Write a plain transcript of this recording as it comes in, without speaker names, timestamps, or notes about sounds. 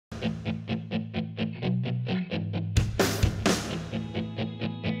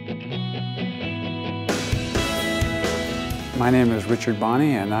My name is Richard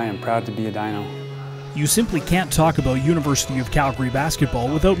Bohne, and I am proud to be a Dino. You simply can't talk about University of Calgary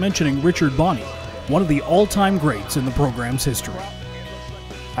basketball without mentioning Richard Bohne, one of the all-time greats in the program's history.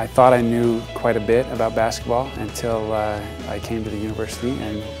 I thought I knew quite a bit about basketball until I came to the university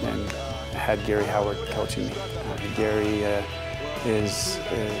and had Gary Howard coaching me. Gary is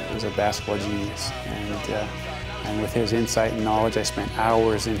a basketball genius, and with his insight and knowledge, I spent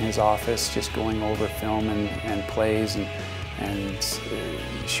hours in his office just going over film and plays and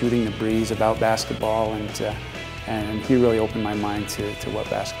shooting the breeze about basketball, and he really opened my mind to what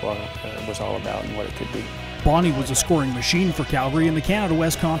basketball was all about and what it could be. Bohne was a scoring machine for Calgary in the Canada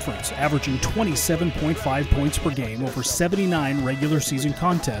West Conference, averaging 27.5 points per game over 79 regular season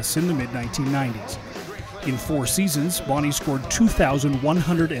contests in the mid-1990s. In 4 seasons, Bohne scored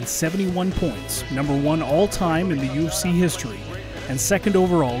 2,171 points, #1 all-time in the U of C history, and 2nd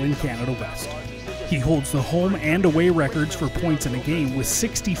overall in Canada West. He holds the home and away records for points in a game with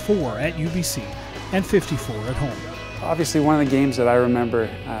 64 at UBC and 54 at home. Obviously, one of the games that I remember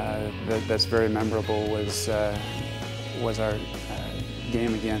that's very memorable was our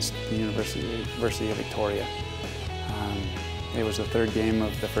game against the University of Victoria. It was the 3rd game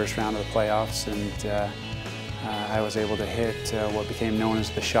of the first round of the playoffs, and I was able to hit what became known as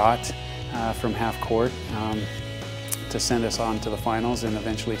the shot from half court to send us on to the finals and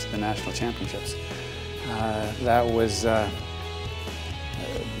eventually to the national championships. That was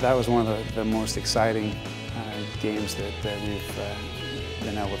one of the most exciting games that we've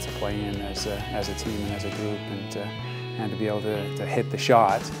been able to play in as a team and as a group, and to be able to hit the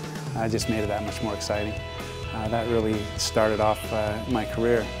shot just made it that much more exciting. That really started off my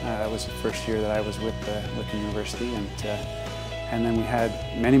career. That was the first year that I was with the university, and then we had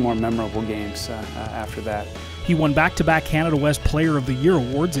many more memorable games after that. He won back-to-back Canada West Player of the Year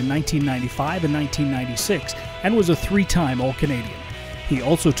awards in 1995 and 1996 and was a 3-time All-Canadian. He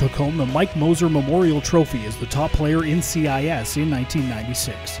also took home the Mike Moser Memorial Trophy as the top player in CIS in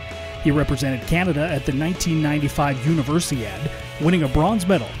 1996. He represented Canada at the 1995 Universiade, winning a bronze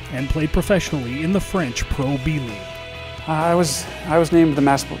medal, and played professionally in the French Pro B League. I was named the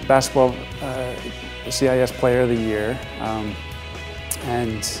basketball CIS Player of the Year,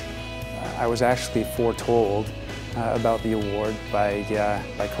 and I was actually foretold about the award by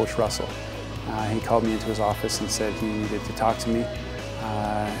Coach Russell. He called me into his office and said he needed to talk to me,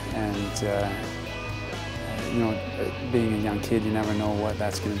 you know, being a young kid, you never know what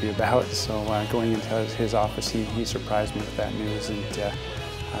that's going to be about. So going into his office, he surprised me with that news, and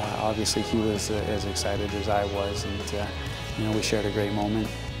obviously he was as excited as I was, and you know, we shared a great moment.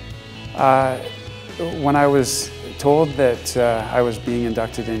 When I was told that I was being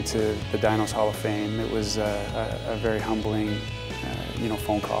inducted into the Dinos Hall of Fame, it was a very humbling, you know,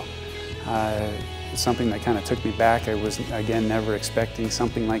 phone call. Something that kind of took me back. I was, again, never expecting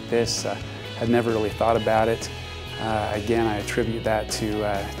something like this. I'd never really thought about it. Again, I attribute that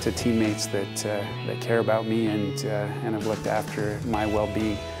to teammates that care about me and have looked after my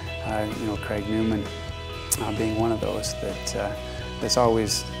well-being. You know, Craig Newman being one of those that's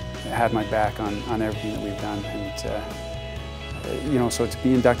always had my back on everything that we've done. And you know, so to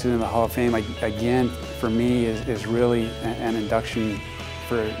be inducted into the Hall of Fame, again, for me, is really an induction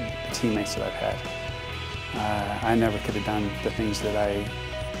for the teammates that I've had. I never could have done the things that I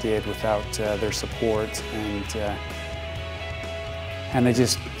did without their support, and they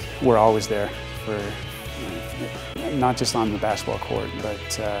just were always there for, not just on the basketball court,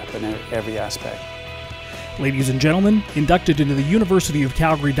 but in every aspect. Ladies and gentlemen, inducted into the University of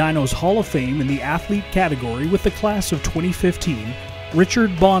Calgary Dinos Hall of Fame in the athlete category with the class of 2015,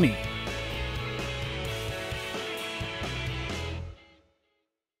 Richard Bohne.